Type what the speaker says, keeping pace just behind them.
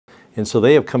And so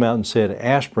they have come out and said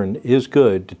aspirin is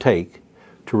good to take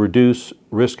to reduce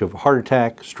risk of heart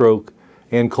attack, stroke,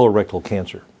 and colorectal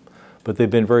cancer. But they've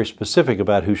been very specific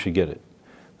about who should get it.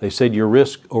 They said your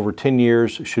risk over 10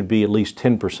 years should be at least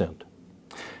 10%.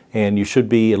 And you should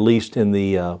be at least in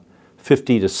the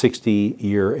 50 to 60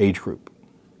 year age group.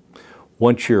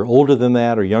 Once you're older than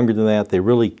that or younger than that, they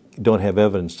really don't have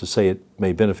evidence to say it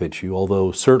may benefit you,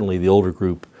 although certainly the older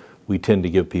group we tend to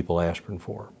give people aspirin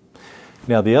for.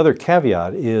 Now the other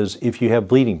caveat is if you have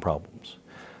bleeding problems.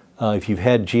 If you've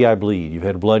had GI bleed, you've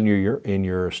had blood in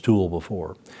your stool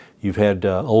before, you've had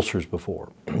ulcers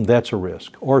before, that's a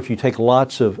risk. Or if you take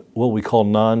lots of what we call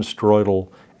non-steroidal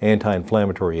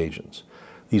anti-inflammatory agents,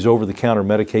 these over-the-counter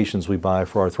medications we buy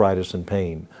for arthritis and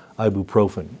pain,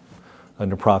 ibuprofen,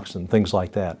 naproxen, things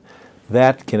like that,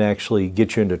 that can actually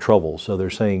get you into trouble. So they're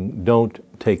saying don't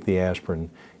take the aspirin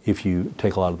if you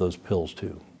take a lot of those pills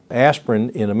too.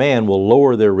 Aspirin in a man will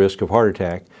lower their risk of heart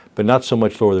attack, but not so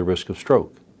much lower their risk of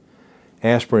stroke.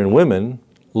 Aspirin in women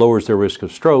lowers their risk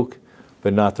of stroke,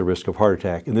 but not the risk of heart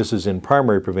attack. And this is in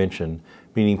primary prevention,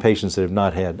 meaning patients that have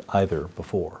not had either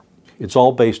before. It's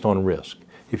all based on risk.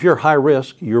 If you're high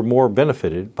risk, you're more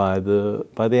benefited by the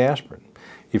aspirin.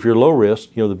 If you're low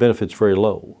risk, the benefit's very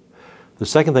low. The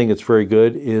second thing that's very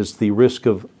good is the risk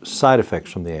of side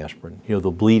effects from the aspirin,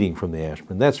 the bleeding from the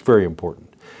aspirin. That's very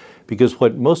important because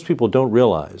what most people don't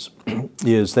realize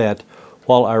is that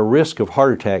while our risk of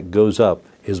heart attack goes up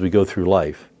as we go through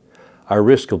life, our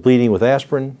risk of bleeding with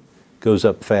aspirin goes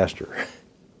up faster.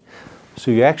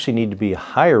 So you actually need to be a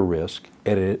higher risk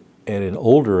at an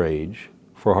older age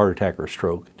for a heart attack or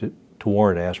stroke to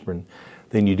warrant aspirin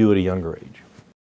than you do at a younger age.